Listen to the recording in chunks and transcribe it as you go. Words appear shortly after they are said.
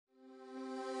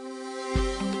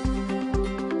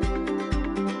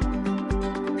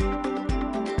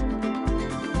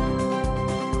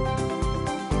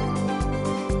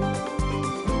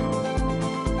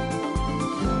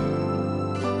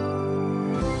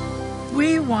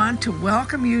We want to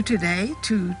welcome you today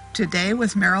to Today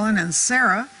with Marilyn and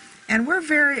Sarah, and we're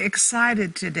very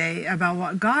excited today about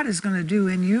what God is going to do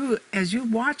in you as you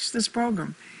watch this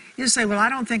program. You say, well, I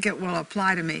don't think it will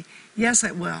apply to me. Yes,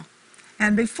 it will.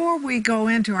 And before we go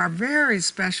into our very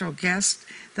special guest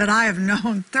that I have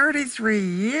known 33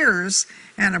 years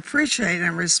and appreciate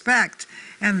and respect,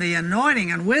 and the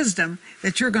anointing and wisdom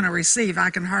that you're going to receive,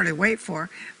 I can hardly wait for.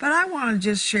 But I want to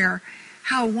just share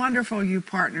how wonderful you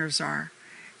partners are.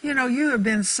 You know, you have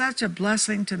been such a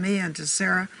blessing to me and to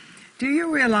Sarah. Do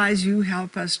you realize you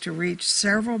help us to reach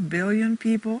several billion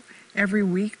people every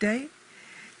weekday?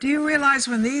 Do you realize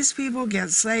when these people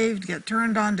get saved, get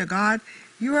turned on to God,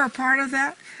 you are a part of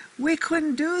that? We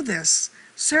couldn't do this.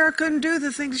 Sarah couldn't do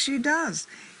the things she does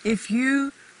if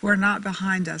you were not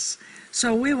behind us.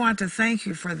 So we want to thank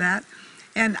you for that.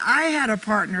 And I had a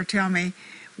partner tell me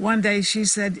one day, she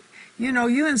said, you know,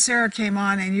 you and Sarah came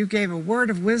on and you gave a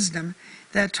word of wisdom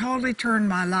that totally turned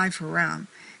my life around.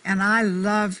 And I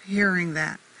love hearing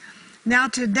that. Now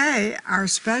today, our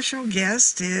special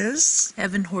guest is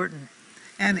Evon Horton.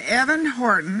 And Evon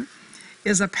Horton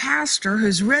is a pastor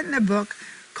who's written a book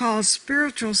called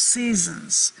Spiritual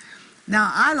Seasons.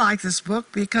 Now, I like this book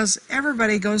because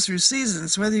everybody goes through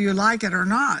seasons, whether you like it or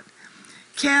not.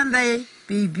 Can they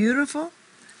be beautiful?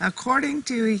 According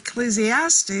to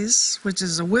Ecclesiastes, which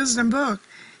is a wisdom book,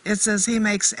 it says he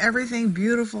makes everything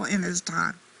beautiful in his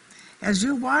time. As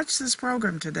you watch this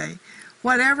program today,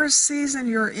 whatever season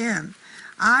you're in,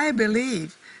 I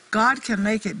believe God can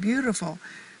make it beautiful.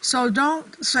 So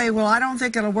don't say, well, I don't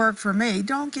think it'll work for me.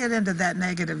 Don't get into that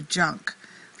negative junk.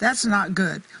 That's not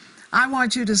good. I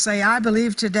want you to say, I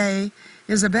believe today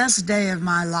is the best day of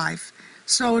my life.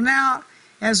 So now,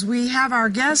 as we have our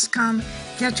guests come,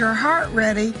 get your heart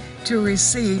ready to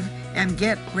receive and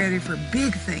get ready for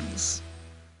big things.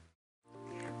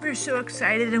 We're so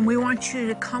excited, and we want you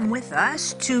to come with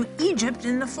us to Egypt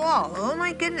in the fall. Oh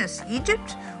my goodness,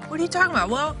 Egypt? What are you talking about?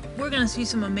 Well, we're going to see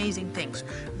some amazing things.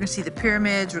 We're going to see the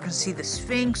pyramids, we're going to see the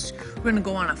Sphinx, we're going to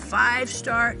go on a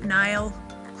 5-star Nile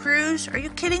cruise. Are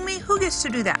you kidding me? Who gets to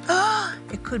do that?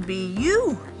 It could be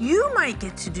you. You might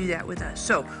get to do that with us.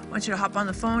 So I want you to hop on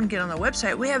the phone, get on the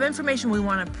website. We have information. We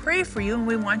want to pray for you, and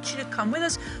we want you to come with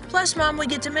us. Plus, Mom, we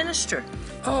get to minister.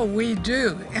 Oh, we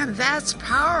do. And that's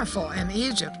powerful in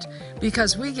Egypt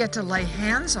because we get to lay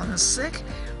hands on the sick.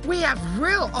 We have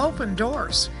real open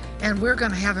doors, and we're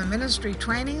going to have a ministry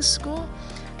training school.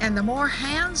 And the more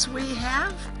hands we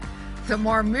have, the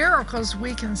more miracles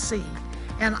we can see.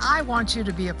 And I want you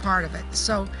to be a part of it.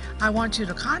 So I want you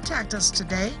to contact us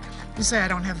today. You say, I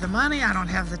don't have the money, I don't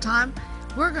have the time.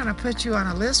 We're going to put you on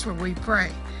a list where we pray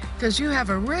because you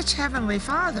have a rich Heavenly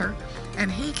Father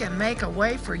and He can make a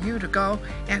way for you to go.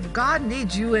 And God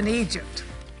needs you in Egypt.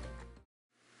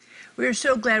 We're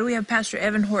so glad we have Pastor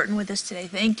Evon Horton with us today.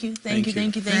 Thank you, thank you.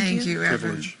 Thank you,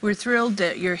 Evon. We're thrilled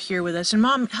that you're here with us. And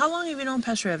Mom, how long have you known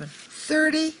Pastor Evon?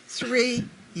 33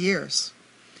 years.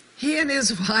 He and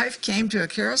his wife came to a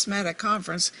charismatic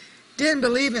conference, didn't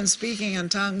believe in speaking in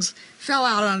tongues, fell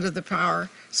out under the power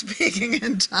speaking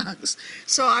in tongues.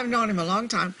 So I've known him a long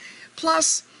time.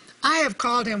 Plus, I have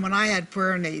called him when I had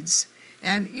prayer needs.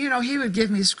 And, you know, he would give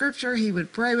me scripture. He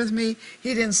would pray with me.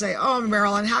 He didn't say, oh,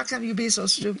 Marilyn, how come you be so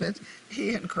stupid?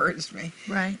 He encouraged me.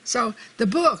 Right. So the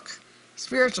book,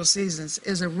 Spiritual Seasons,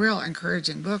 is a real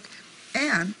encouraging book.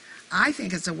 And I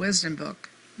think it's a wisdom book.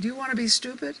 Do you want to be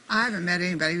stupid? I haven't met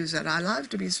anybody who said, I love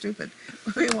to be stupid.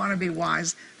 We want to be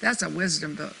wise. That's a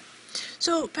wisdom book.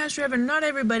 So, Pastor Evon, not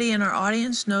everybody in our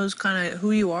audience knows kind of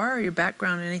who you are or your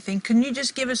background or anything. Can you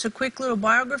just give us a quick little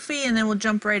biography, and then we'll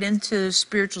jump right into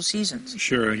Spiritual Seasons?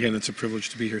 Sure. Again, it's a privilege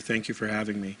to be here. Thank you for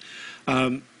having me.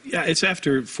 Yeah, it's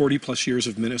after 40-plus years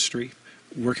of ministry,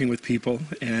 working with people,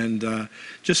 and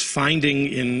just finding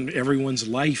in everyone's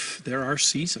life there are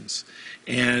seasons,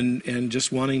 and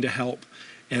just wanting to help.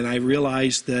 And I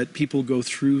realized that people go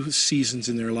through seasons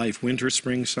in their life, winter,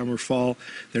 spring, summer, fall.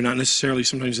 They're not necessarily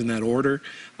sometimes in that order.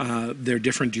 They're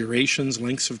different durations,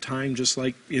 lengths of time, just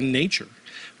like in nature.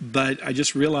 But I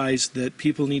just realized that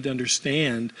people need to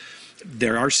understand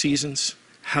there are seasons,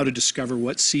 how to discover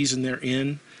what season they're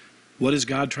in, what is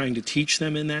God trying to teach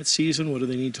them in that season, what do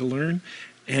they need to learn,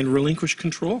 and relinquish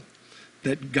control,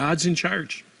 that God's in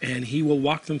charge, and He will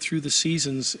walk them through the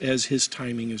seasons as His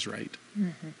timing is right.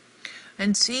 Mm-hmm.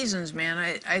 And seasons,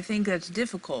 man, I think that's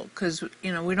difficult because,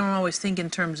 you know, we don't always think in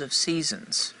terms of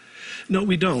seasons. No,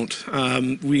 we don't.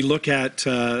 We look at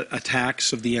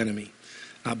attacks of the enemy,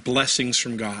 blessings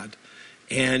from God.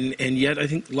 And yet I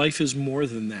think life is more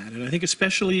than that. And I think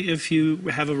especially if you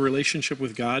have a relationship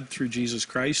with God through Jesus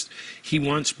Christ, he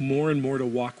wants more and more to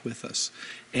walk with us.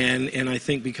 And I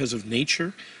think because of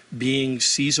nature being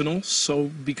seasonal, so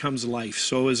becomes life.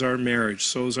 So is our marriage.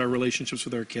 So is our relationships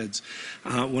with our kids.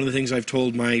 One of the things I've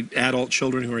told my adult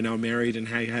children who are now married and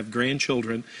have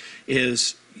grandchildren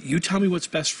is, you tell me what's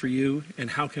best for you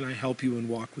and how can I help you and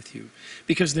walk with you.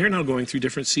 Because they're now going through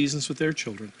different seasons with their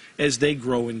children as they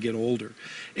grow and get older.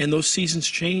 And those seasons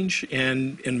change,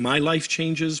 and my life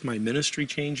changes, my ministry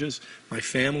changes, my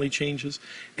family changes,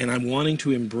 and I'm wanting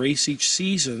to embrace each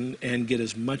season and get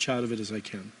as much out of it as I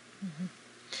can. Mm-hmm.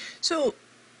 So,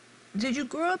 did you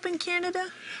grow up in Canada?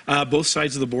 Both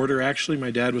sides of the border, actually. My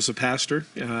dad was a pastor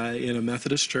in a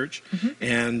Methodist church,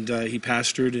 and he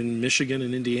pastored in Michigan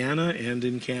and Indiana and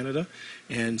in Canada.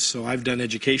 And so I've done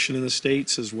education in the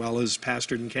States as well as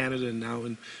pastored in Canada and now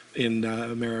in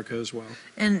America as well.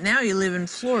 And now you live in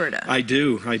Florida. I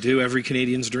do. Every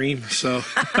Canadian's dream. So,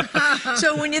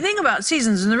 so when you think about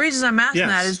seasons, and the reason I'm asking Yes.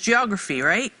 that is geography,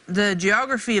 right? The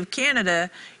geography of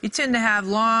Canada, you tend to have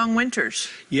long winters.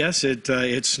 yes,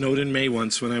 it snowed in May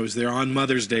once when I was there on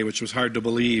Mother's Day, which was hard to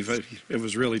believe. It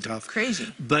was really tough.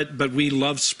 Crazy. But we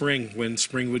loved spring when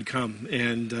spring would come,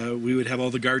 and we would have all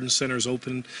the garden centers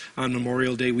open on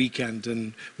Memorial Day weekend,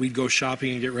 and we'd go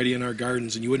shopping and get ready in our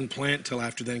gardens, and you wouldn't plant till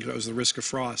after then because it was the risk of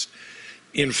frost.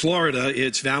 In Florida,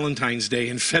 it's Valentine's Day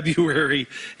in February,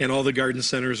 and all the garden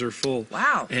centers are full.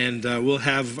 Wow. And we'll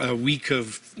have a week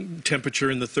of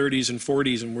temperature in the 30s and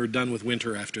 40s, and we're done with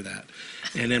winter after that.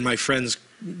 And then my friends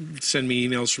send me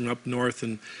emails from up north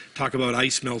and talk about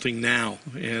ice melting now.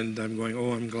 And I'm going,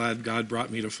 oh, I'm glad God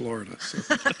brought me to Florida.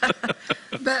 So.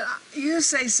 But you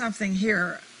say something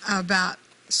here about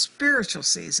spiritual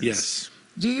seasons. Yes.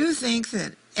 Do you think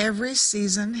that every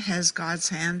season has God's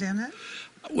hand in it?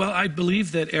 Well, I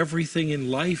believe that everything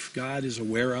in life God is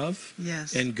aware of.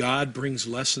 Yes. And God brings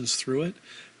lessons through it.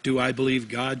 Do I believe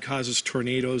God causes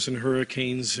tornadoes and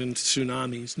hurricanes and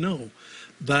tsunamis? No.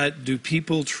 But do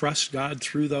people trust God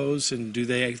through those, and do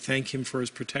they thank him for his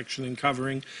protection and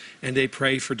covering, and they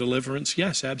pray for deliverance?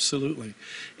 Yes, absolutely.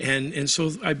 And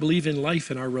so I believe in life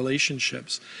and our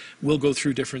relationships, we'll go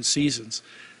through different seasons.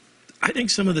 I think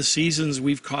some of the seasons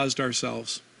we've caused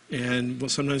ourselves, and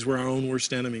sometimes we're our own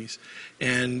worst enemies,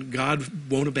 and God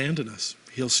won't abandon us.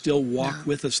 He'll still walk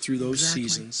with us through those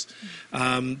seasons.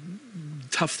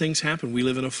 Tough things happen. We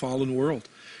live in a fallen world.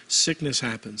 Sickness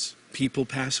happens. People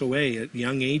pass away at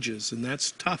young ages, and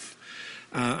that's tough.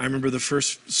 I remember the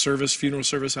first funeral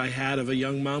service I had of a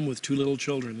young mom with 2 little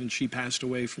children, and she passed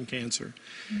away from cancer.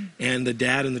 And the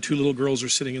dad and the 2 little girls are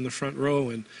sitting in the front row,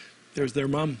 and there's their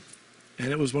mom.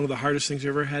 And it was one of the hardest things I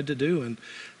ever had to do. And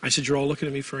I said, you're all looking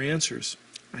at me for answers.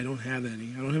 I don't have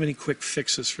any. I don't have any quick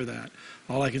fixes for that.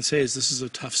 All I can say is this is a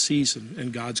tough season,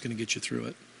 and God's going to get you through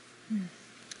it.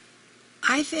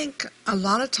 I think a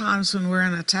lot of times when we're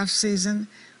in a tough season,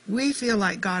 we feel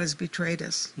like God has betrayed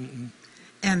us.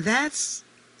 And that's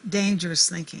dangerous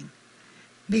thinking.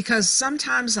 Because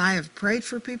sometimes I have prayed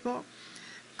for people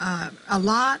a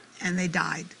lot, and they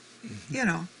died, you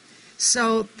know.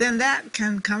 So then that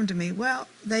can come to me, well,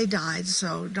 they died,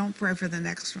 so don't pray for the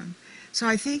next one. So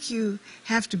I think you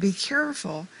have to be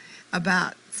careful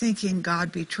about thinking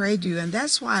God betrayed you. And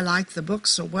that's why I like the book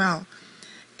so well.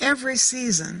 Every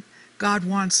season, God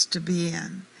wants to be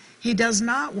in. He does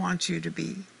not want you to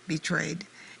be betrayed.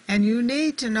 And you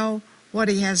need to know what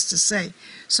he has to say.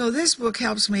 So this book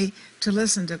helps me to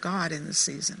listen to God in the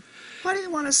season. What do you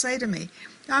want to say to me?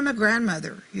 I'm a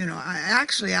grandmother. You know,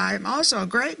 I'm also a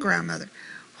great-grandmother.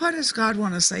 What does God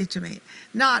want to say to me?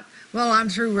 Not, well, I'm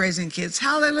through raising kids.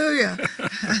 Hallelujah.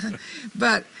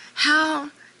 But how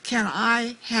can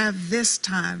I have this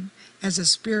time as a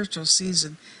spiritual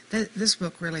season? This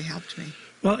book really helped me.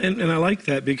 Well, and I like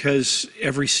that because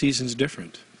every season's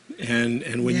different.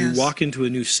 And when you walk into a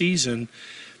new season,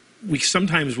 we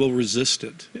sometimes will resist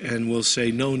it. And we'll say,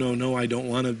 no, I don't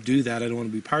want to do that. I don't want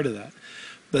to be part of that.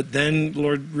 But then the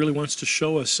Lord really wants to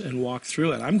show us and walk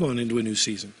through it. I'm going into a new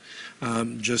season.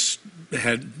 Just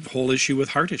had a whole issue with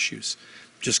heart issues.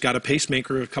 Just got a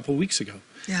pacemaker a couple weeks ago.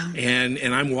 Yeah.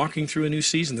 And I'm walking through a new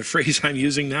season. The phrase I'm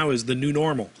using now is the new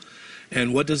normal.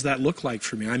 And what does that look like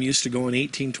for me? I'm used to going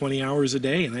 18, 20 hours a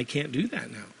day, and I can't do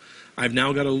that now. I've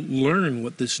now got to learn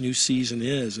what this new season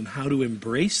is and how to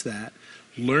embrace that,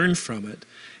 learn from it,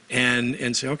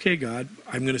 and say, okay, God,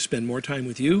 I'm going to spend more time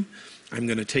with you. I'm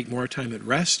going to take more time at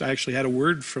rest. I actually had a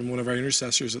word from one of our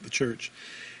intercessors at the church.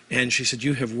 And she said,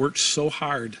 you have worked so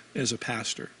hard as a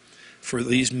pastor for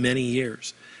these many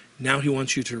years. Now he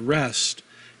wants you to rest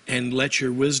and let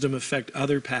your wisdom affect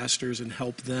other pastors and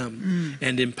help them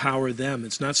and empower them.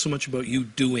 It's not so much about you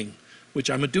doing, which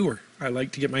I'm a doer. I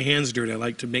like to get my hands dirty. I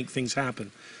like to make things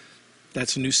happen.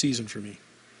 That's a new season for me.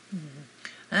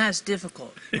 That's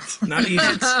difficult. It's not easy.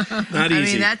 It's not easy. I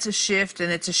mean, that's a shift,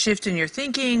 and it's a shift in your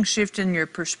thinking, shift in your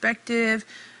perspective,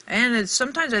 and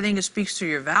sometimes I think it speaks to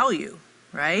your value,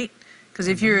 right? Because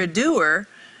if you're a doer,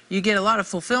 you get a lot of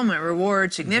fulfillment,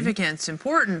 reward, significance,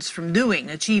 importance from doing,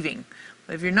 achieving.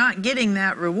 But if you're not getting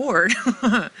that reward,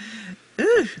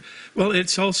 well,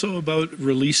 it's also about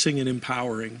releasing and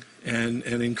empowering and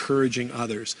encouraging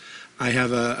others. I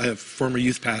have a former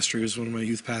youth pastor who was one of my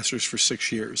youth pastors for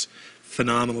 6 years.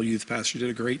 Phenomenal youth pastor, did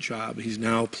a great job. He's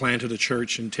now planted a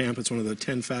church in Tampa. It's one of the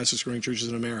 10 fastest growing churches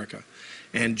in America.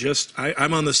 And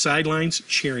I'm on the sidelines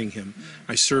cheering him.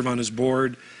 I serve on his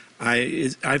board.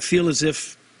 I feel as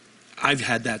if I've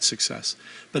had that success.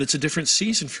 But it's a different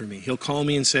season for me. He'll call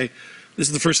me and say, this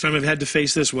is the first time I've had to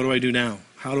face this. What do I do now?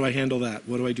 How do I handle that?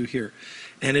 What do I do here?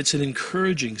 And it's an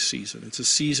encouraging season. It's a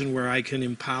season where I can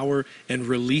empower and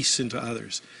release into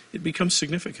others. It becomes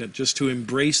significant just to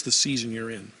embrace the season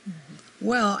you're in.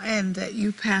 Well, and that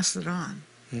you pass it on.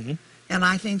 And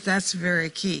I think that's very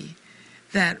key.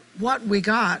 That what we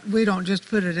got, we don't just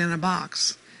put it in a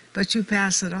box, but you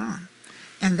pass it on.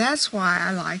 And that's why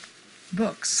I like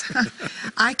books.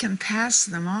 I can pass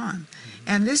them on.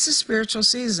 And this is spiritual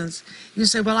seasons. You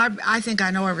say, well, I think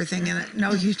I know everything in it.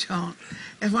 No, you don't.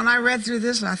 And when I read through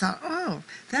this, I thought, oh,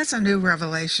 that's a new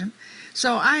revelation.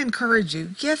 So I encourage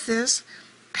you, get this,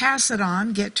 pass it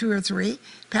on, get 2 or 3,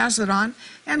 pass it on,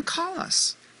 and call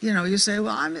us. You know, you say,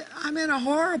 well, I'm in a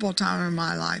horrible time in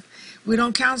my life. We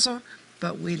don't counsel,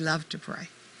 but we love to pray.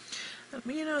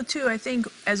 You know, too, I think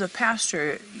as a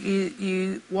pastor,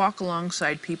 you walk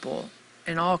alongside people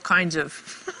in all kinds of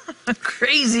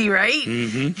crazy, right?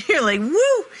 You're like,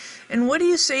 woo! And what do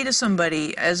you say to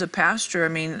somebody as a pastor? I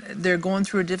mean, they're going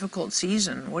through a difficult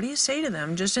season. What do you say to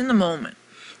them just in the moment?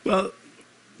 Well,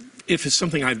 if it's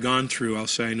something I've gone through, I'll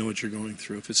say I know what you're going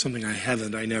through. If it's something I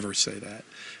haven't, I never say that.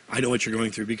 I know what you're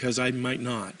going through because I might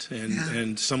not.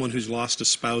 And someone who's lost a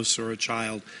spouse or a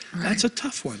child, that's a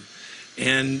tough one.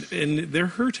 And they're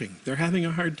hurting. They're having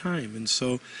a hard time. And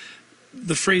so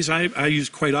the phrase I use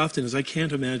quite often is, I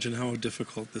can't imagine how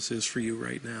difficult this is for you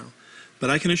right now. But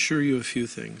I can assure you a few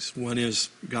things. One is,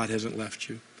 God hasn't left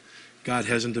you. God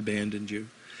hasn't abandoned you.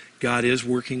 God is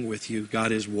working with you.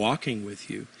 God is walking with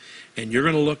you. And you're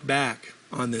going to look back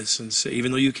on this and say,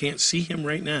 even though you can't see him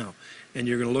right now, and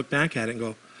you're going to look back at it and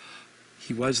go,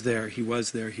 he was there, he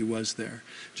was there, he was there.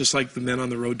 Just like the men on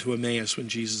the road to Emmaus when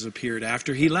Jesus appeared.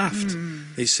 After he left,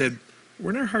 they said,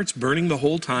 weren't our hearts burning the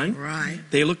whole time? Right.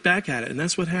 They look back at it. And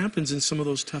that's what happens in some of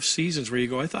those tough seasons where you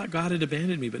go, I thought God had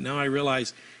abandoned me, but now I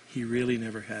realize he really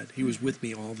never had. He was with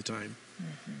me all the time.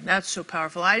 That's so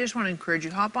powerful. I just want to encourage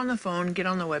you, hop on the phone, get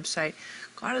on the website.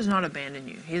 God has not abandoned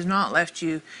you. He has not left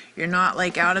you. You're not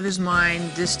like out of his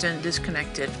mind, distant,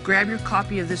 disconnected. Grab your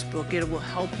copy of this book. It will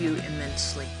help you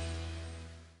immensely.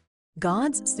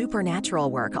 God's supernatural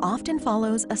work often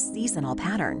follows a seasonal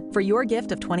pattern. For your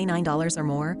gift of $29 or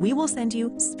more, we will send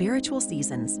you Spiritual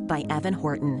Seasons by Evon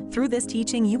Horton. Through this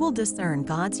teaching, you will discern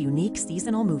God's unique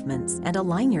seasonal movements and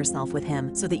align yourself with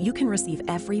Him so that you can receive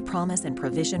every promise and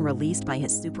provision released by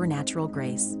His supernatural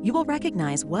grace. You will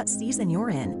recognize what season you're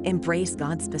in, embrace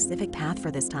God's specific path for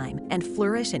this time, and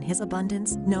flourish in His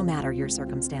abundance no matter your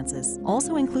circumstances.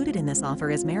 Also included in this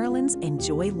offer is Marilyn's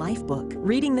Enjoy Life book.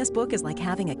 Reading this book is like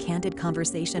having a candid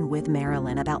conversation with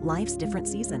Marilyn about life's different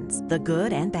seasons, the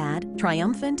good and bad,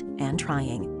 triumphant and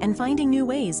trying, and finding new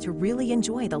ways to really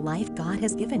enjoy the life God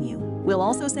has given you. We'll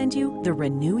also send you the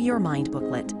Renew Your Mind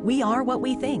booklet. We are what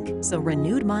we think, so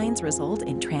renewed minds result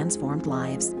in transformed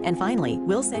lives. And finally,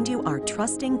 we'll send you our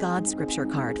Trusting God scripture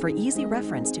card for easy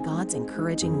reference to God's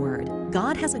encouraging word.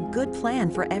 God has a good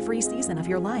plan for every season of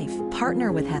your life.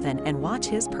 Partner with heaven and watch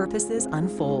His purposes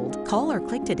unfold. Call or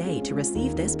click today to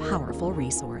receive this powerful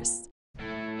resource.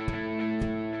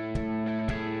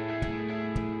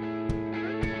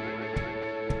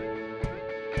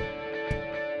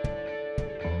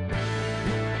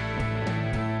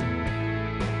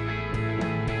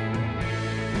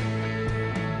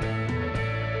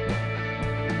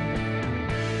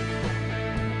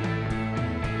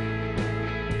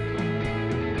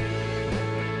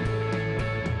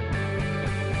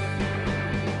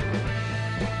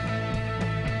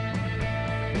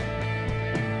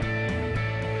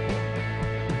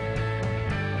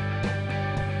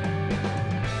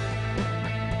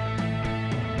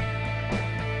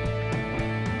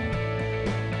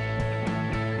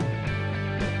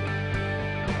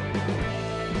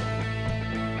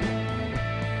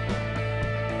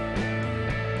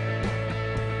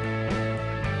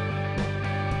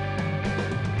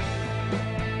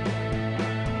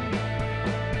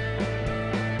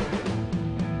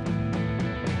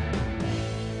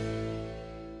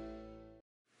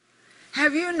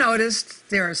 Have you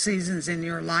noticed there are seasons in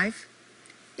your life?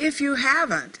 If you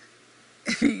haven't,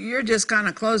 you're just kind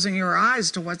of closing your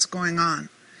eyes to what's going on.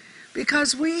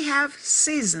 Because we have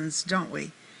seasons, don't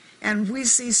we? And we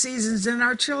see seasons in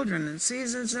our children and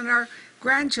seasons in our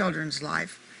grandchildren's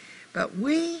life. But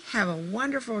we have a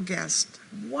wonderful guest,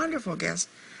 wonderful guest.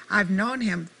 I've known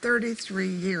him 33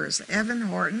 years. Evon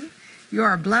Horton, you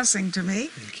are a blessing to me.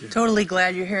 Thank you. Totally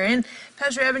glad you're here. And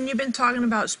Pastor Evan, you've been talking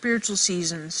about spiritual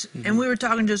seasons, and we were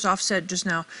talking just offset just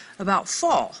now about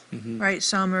fall, right?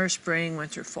 Summer, spring,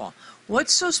 winter, fall.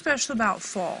 What's so special about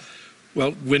fall?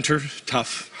 Well, winter,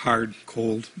 tough, hard,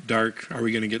 cold, dark. Are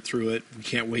we going to get through it? We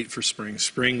can't wait for spring.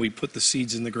 Spring, we put the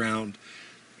seeds in the ground,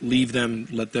 leave them,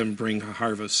 let them bring a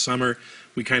harvest. Summer,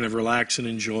 we kind of relax and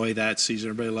enjoy that season.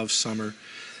 Everybody loves summer.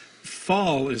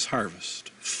 Fall is harvest.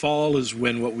 Fall is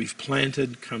when what we've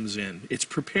planted comes in. It's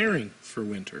preparing for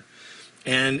winter.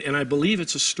 And I believe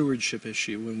it's a stewardship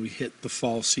issue when we hit the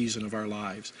fall season of our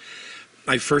lives.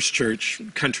 My first church,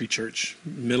 country church,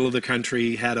 middle of the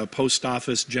country, had a post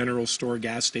office, general store,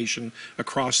 gas station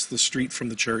across the street from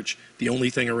the church, the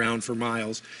only thing around for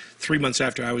miles. 3 months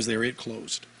after I was there, it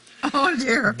closed. Oh,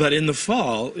 dear. But in the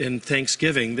fall, in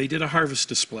Thanksgiving, they did a harvest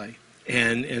display.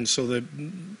 And so the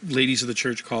ladies of the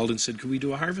church called and said, could we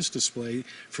do a harvest display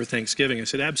for Thanksgiving? I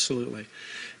said, absolutely.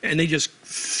 And they just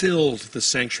filled the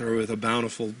sanctuary with a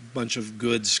bountiful bunch of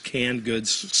goods, canned goods,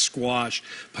 squash,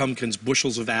 pumpkins,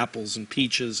 bushels of apples and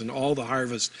peaches and all the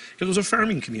harvest. It was a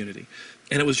farming community.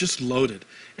 And it was just loaded.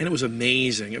 And it was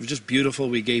amazing. It was just beautiful.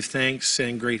 We gave thanks,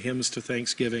 sang great hymns to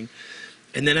Thanksgiving.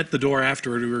 And then at the door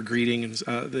afterward, we were greeting, and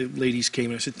the ladies came,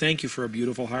 and I said, thank you for a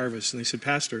beautiful harvest. And they said,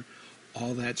 Pastor,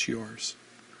 all that's yours.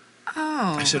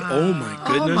 Oh. I said, oh, my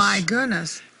goodness. Oh, my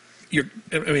goodness.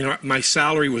 My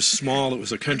salary was small. It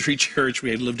was a country church. We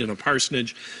had lived in a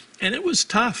parsonage, and it was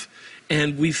tough.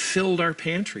 And we filled our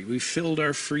pantry. We filled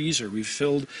our freezer. We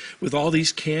filled with all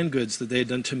these canned goods that they had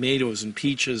done, tomatoes and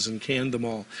peaches, and canned them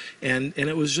all. And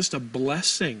it was just a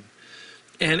blessing.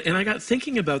 And I got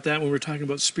thinking about that when we were talking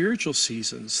about spiritual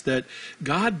seasons, that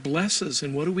God blesses,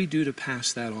 and what do we do to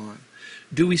pass that on?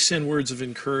 Do we send words of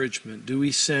encouragement? Do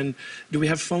we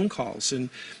have phone calls? And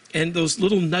those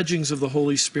little nudgings of the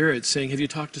Holy Spirit saying, have you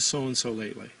talked to so-and-so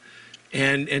lately?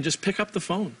 And just pick up the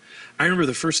phone. I remember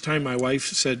the first time my wife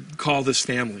said, call this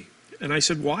family. And I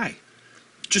said, why?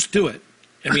 Just do it.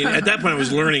 I mean, at that point I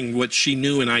was learning what she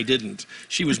knew and I didn't.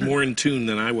 She was more in tune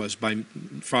than I was by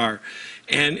far.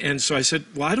 And so I said,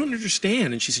 well, I don't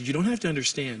understand. And she said, you don't have to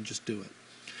understand, just do it.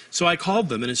 So I called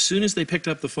them, and as soon as they picked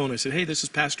up the phone, I said, hey, this is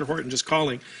Pastor Horton just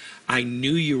calling. I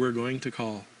knew you were going to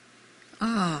call.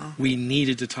 Oh. We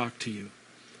needed to talk to you.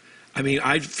 I mean,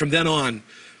 from then on,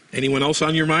 anyone else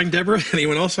on your mind, Deborah?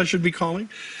 Anyone else I should be calling?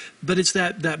 But it's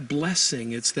that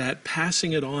blessing. It's that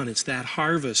passing it on. It's that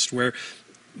harvest where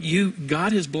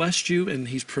God has blessed you and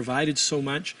he's provided so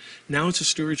much. Now it's a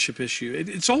stewardship issue.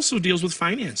 It also deals with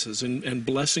finances and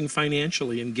blessing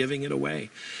financially and giving it away.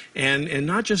 And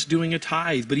not just doing a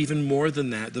tithe, but even more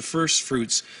than that. The first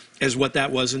fruits is what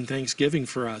that was in Thanksgiving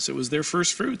for us. It was their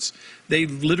first fruits. They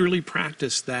literally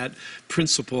practiced that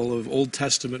principle of Old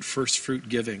Testament first fruit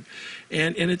giving.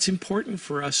 And it's important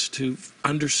for us to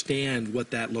understand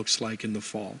what that looks like in the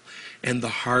fall and the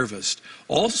harvest.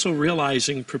 Also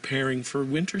realizing preparing for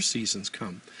winter seasons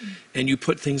come. And you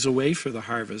put things away for the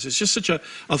harvest. It's just such a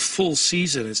full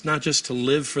season. It's not just to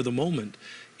live for the moment.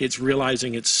 It's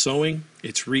realizing it's sowing,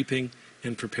 it's reaping,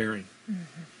 and preparing.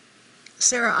 Mm-hmm.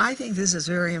 Sarah, I think this is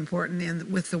very important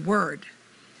with the Word,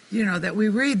 that we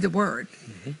read the Word.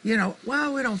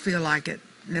 Mm-hmm. We don't feel like it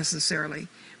necessarily,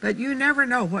 but you never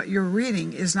know what you're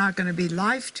reading is not going to be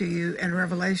life to you and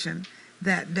revelation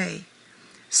that day.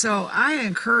 So I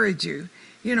encourage you,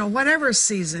 whatever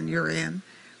season you're in,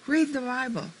 read the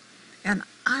Bible. And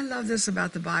I love this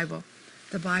about the Bible.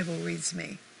 The Bible reads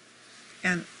me.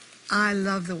 And I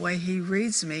love the way he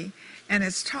reads me, and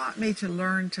it's taught me to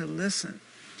learn to listen.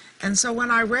 And so when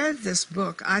I read this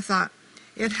book, I thought,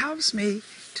 it helps me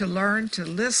to learn to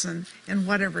listen in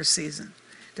whatever season.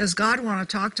 Does God want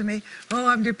to talk to me? Oh,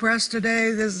 I'm depressed today.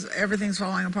 Everything's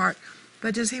falling apart.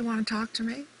 But does he want to talk to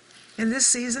me? In this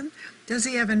season, does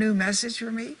he have a new message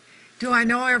for me? Do I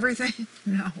know everything?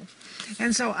 No.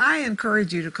 And so I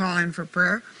encourage you to call in for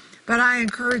prayer, but I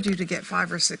encourage you to get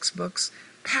 5 or 6 books.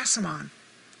 Pass them on.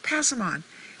 Pass them on.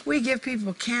 We give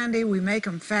people candy. We make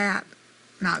them fat.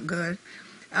 Not good.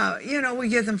 We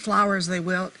give them flowers, they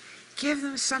wilt. Give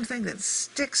them something that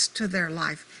sticks to their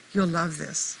life. You'll love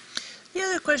this. The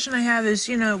other question I have is,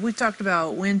 we talked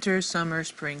about winter, summer,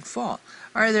 spring, fall.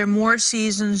 are there more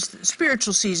seasons,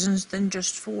 spiritual seasons, than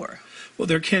just 4? Well,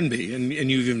 there can be, and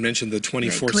you've even mentioned the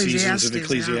 24 seasons of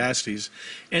Ecclesiastes, Ecclesiastes,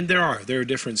 and there are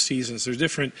different seasons, there's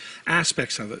different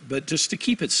aspects of it, but just to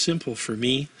keep it simple for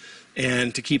me,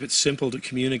 and to keep it simple to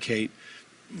communicate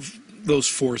those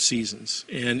 4 seasons,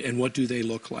 and what do they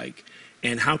look like,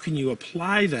 and how can you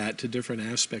apply that to different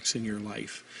aspects in your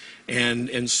life.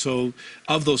 And so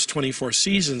of those 24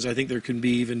 seasons, I think there can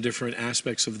be even different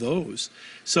aspects of those.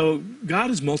 So God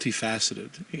is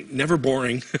multifaceted, never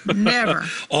boring. Never.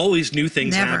 Always new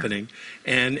things Never. happening.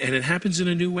 And it happens in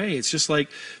a new way. It's just like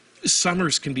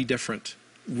summers can be different.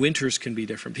 Winters can be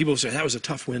different. People say, that was a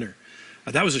tough winter.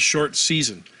 That was a short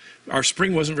season. Our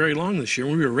spring wasn't very long this year.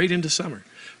 We were right into summer.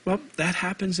 Well, that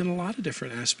happens in a lot of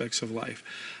different aspects of life.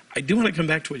 I do want to come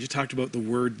back to what you talked about, the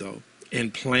Word, though,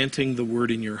 and planting the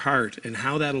Word in your heart and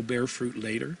how that'll bear fruit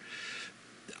later.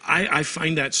 I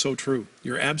find that so true.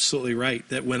 You're absolutely right,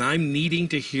 that when I'm needing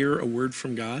to hear a word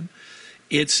from God,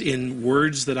 it's in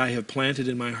words that I have planted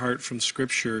in my heart from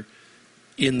Scripture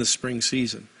in the spring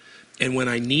season. And when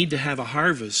I need to have a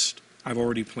harvest, I've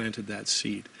already planted that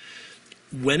seed.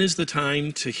 When is the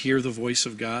time to hear the voice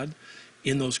of God?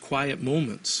 In those quiet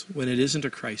moments when it isn't a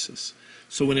crisis.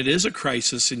 So when it is a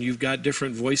crisis and you've got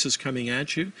different voices coming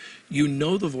at you, you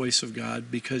know the voice of God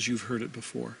because you've heard it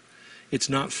before. It's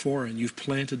not foreign. You've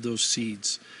planted those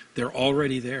seeds. They're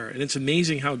already there. And it's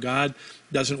amazing how God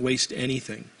doesn't waste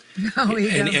anything. No, he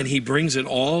doesn't. And he brings it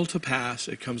all to pass.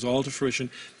 It comes all to fruition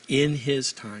in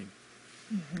his time.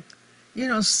 Mm-hmm. You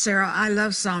know, Sarah, I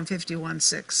love Psalm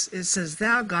 51:6. It says,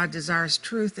 "Thou, God, desirest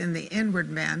truth in the inward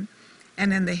man,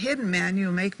 and in the hidden man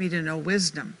you make me to know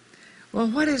wisdom." Well,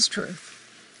 what is truth?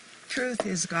 Truth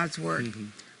is God's Word. Mm-hmm.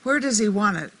 Where does he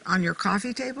want it? On your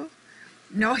coffee table?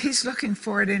 No, he's looking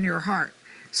for it in your heart.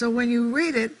 So when you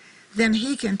read it, then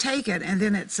he can take it, and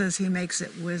then it says he makes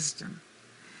it wisdom.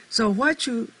 So what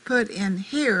you put in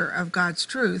here of God's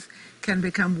truth can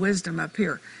become wisdom up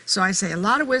here. So I say a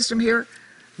lot of wisdom here,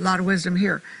 a lot of wisdom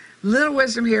here. Little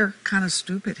wisdom here, kind of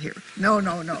stupid here. No.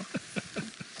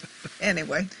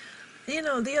 Anyway. You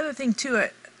know, the other thing, too,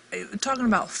 talking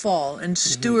about fall and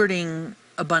stewarding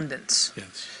abundance.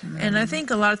 Yes. Mm-hmm. And I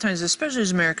think a lot of times, especially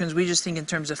as Americans, we just think in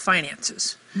terms of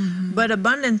finances. Mm-hmm. But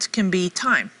abundance can be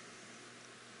time,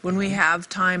 when we have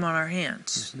time on our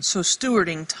hands. Mm-hmm. So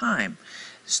stewarding time,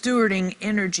 stewarding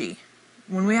energy.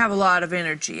 When we have a lot of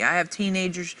energy, I have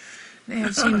teenagers, they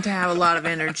seem to have a lot of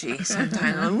energy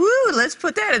sometimes. Woo, let's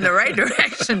put that in the right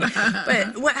direction.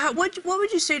 But what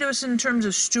would you say to us in terms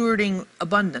of stewarding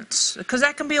abundance? Because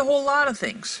that can be a whole lot of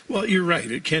things. Well, you're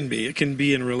right. It can be. It can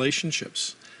be in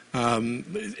relationships.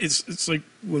 It's like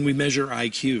when we measure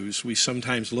IQs, we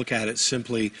sometimes look at it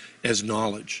simply as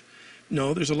knowledge.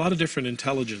 No, there's a lot of different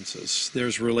intelligences.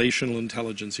 There's relational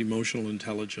intelligence, emotional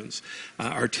intelligence,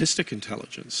 artistic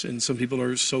intelligence, and some people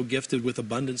are so gifted with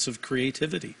abundance of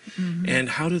creativity. Mm-hmm. And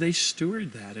how do they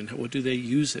steward that, and what do they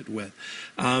use it with?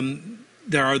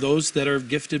 There are those that are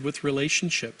gifted with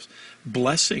relationships,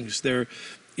 blessings. They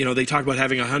talk about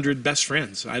having 100 best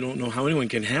friends. I don't know how anyone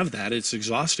can have that. It's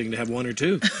exhausting to have 1 or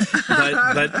 2.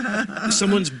 But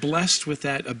someone's blessed with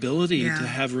that ability to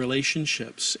have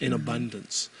relationships in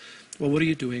abundance. Well, what are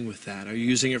you doing with that? Are you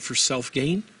using it for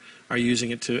self-gain? Are you using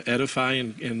it to edify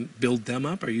and build them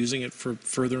up? Are you using it for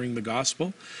furthering the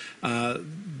gospel?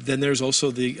 Then there's also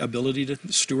the ability to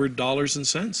steward dollars and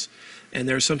cents. And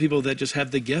there are some people that just have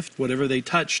the gift. Whatever they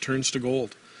touch turns to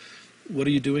gold. What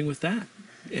are you doing with that?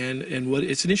 And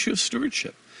it's an issue of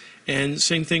stewardship. And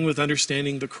same thing with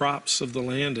understanding the crops of the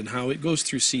land and how it goes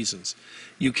through seasons.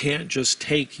 You can't just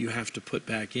take, you have to put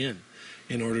back in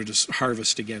order to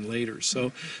harvest again later.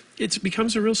 So it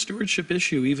becomes a real stewardship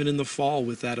issue even in the fall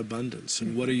with that abundance.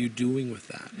 And what are you doing with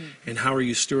that? And how are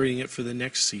you stewarding it for the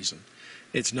next season?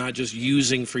 It's not just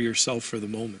using for yourself for the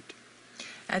moment.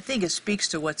 I think it speaks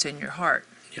to what's in your heart.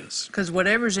 Yes. Because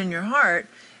whatever's in your heart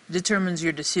determines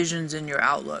your decisions and your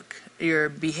outlook, your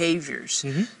behaviors.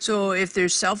 Mm-hmm. So if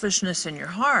there's selfishness in your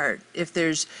heart, if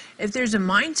there's a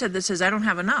mindset that says, I don't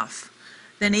have enough,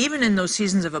 then even in those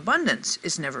seasons of abundance,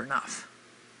 it's never enough.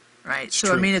 Right? It's so,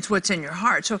 true. I mean, it's what's in your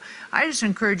heart. So I just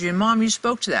encourage you, and Mom, you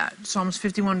spoke to that, Psalms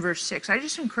 51, verse 6. I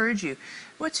just encourage you,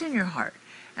 what's in your heart?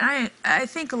 And I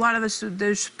think a lot of us,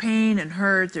 there's pain and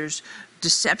hurt, there's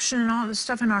deception and all this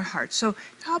stuff in our hearts. So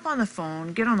hop on the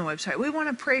phone, get on the website. We want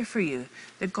to pray for you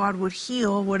that God would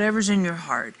heal whatever's in your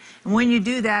heart. And when you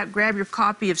do that, grab your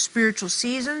copy of Spiritual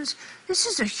Seasons. This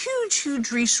is a huge,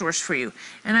 huge resource for you.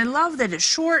 And I love that it's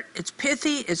short, it's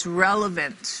pithy, it's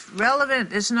relevant.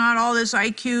 Relevant. It's not all this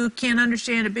IQ, can't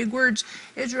understand the big words.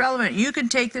 It's relevant. You can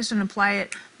take this and apply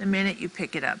it the minute you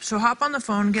pick it up. So hop on the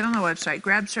phone, get on the website,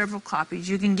 grab several copies.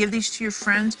 You can give these to your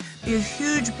friends, be a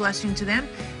huge blessing to them.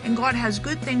 And God has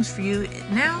good things for you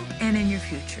now and in your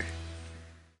future.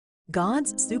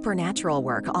 God's supernatural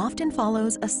work often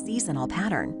follows a seasonal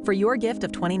pattern. For your gift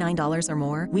of $29 or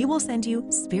more, we will send you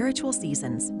Spiritual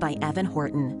Seasons by Evon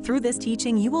Horton. Through this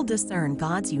teaching, you will discern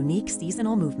God's unique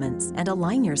seasonal movements and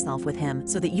align yourself with Him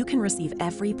so that you can receive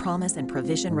every promise and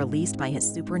provision released by His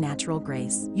supernatural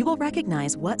grace. You will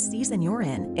recognize what season you're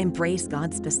in, embrace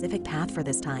God's specific path for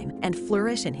this time, and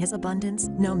flourish in His abundance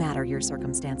no matter your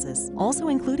circumstances. Also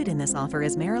included in this offer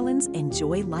is Marilyn's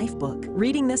Enjoy Life book.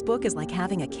 Reading this book is like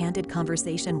having a candid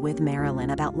conversation with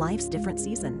Marilyn about life's different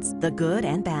seasons, the good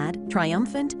and bad,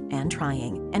 triumphant and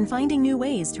trying, and finding new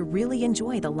ways to really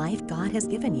enjoy the life God has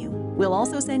given you. We'll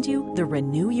also send you the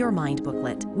Renew Your Mind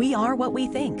booklet. We are what we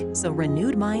think, so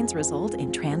renewed minds result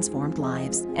in transformed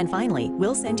lives. And finally,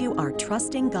 we'll send you our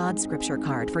Trusting God scripture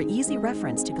card for easy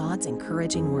reference to God's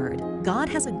encouraging word. God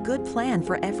has a good plan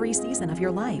for every season of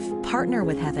your life. Partner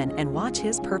with heaven and watch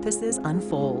His purposes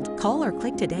unfold. Call or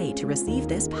click today to receive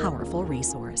this powerful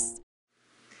resource.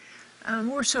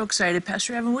 We're so excited,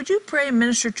 Pastor Evan. Would you pray and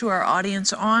minister to our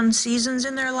audience on seasons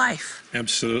in their life?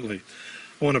 Absolutely.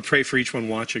 I want to pray for each one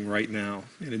watching right now.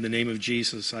 And in the name of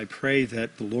Jesus, I pray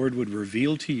that the Lord would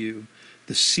reveal to you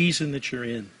the season that you're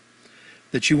in,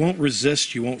 that you won't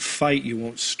resist, you won't fight, you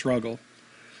won't struggle,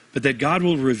 but that God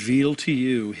will reveal to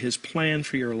you His plan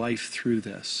for your life through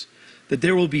this, that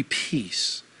there will be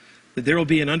peace, that there will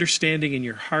be an understanding in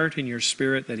your heart and your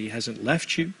spirit that He hasn't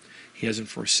left you, He hasn't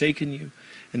forsaken you,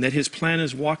 and that His plan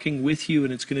is walking with you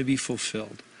and it's going to be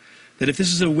fulfilled. That if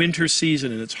this is a winter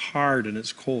season and it's hard and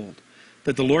it's cold,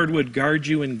 that the Lord would guard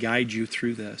you and guide you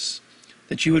through this.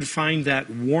 That you would find that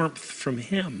warmth from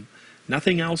Him,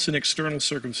 nothing else in external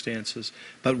circumstances,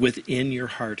 but within your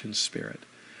heart and spirit.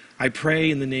 I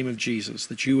pray in the name of Jesus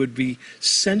that you would be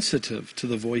sensitive to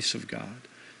the voice of God,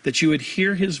 that you would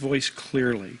hear His voice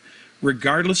clearly,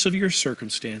 regardless of your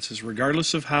circumstances,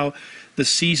 regardless of how the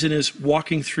season is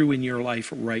walking through in your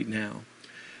life right now.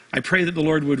 I pray that the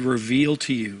Lord would reveal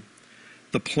to you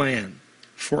the plan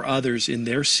for others in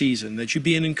their season, that you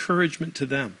be an encouragement to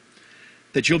them,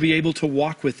 that you'll be able to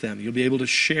walk with them, you'll be able to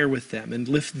share with them and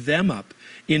lift them up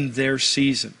in their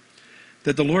season,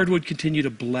 that the Lord would continue to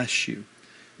bless you,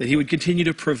 that He would continue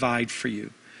to provide for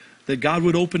you, that God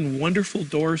would open wonderful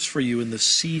doors for you in the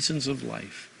seasons of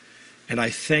life. And I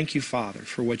thank you, Father,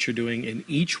 for what you're doing in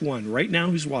each one right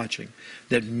now who's watching,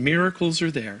 that miracles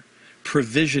are there,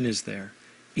 provision is there,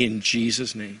 in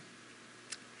Jesus' name.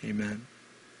 Amen.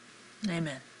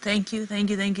 Amen. Thank you, thank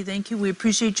you, thank you, thank you. We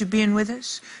appreciate you being with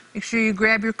us. Make sure you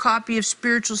grab your copy of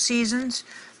Spiritual Seasons.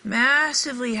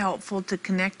 Massively helpful to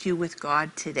connect you with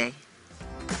God today.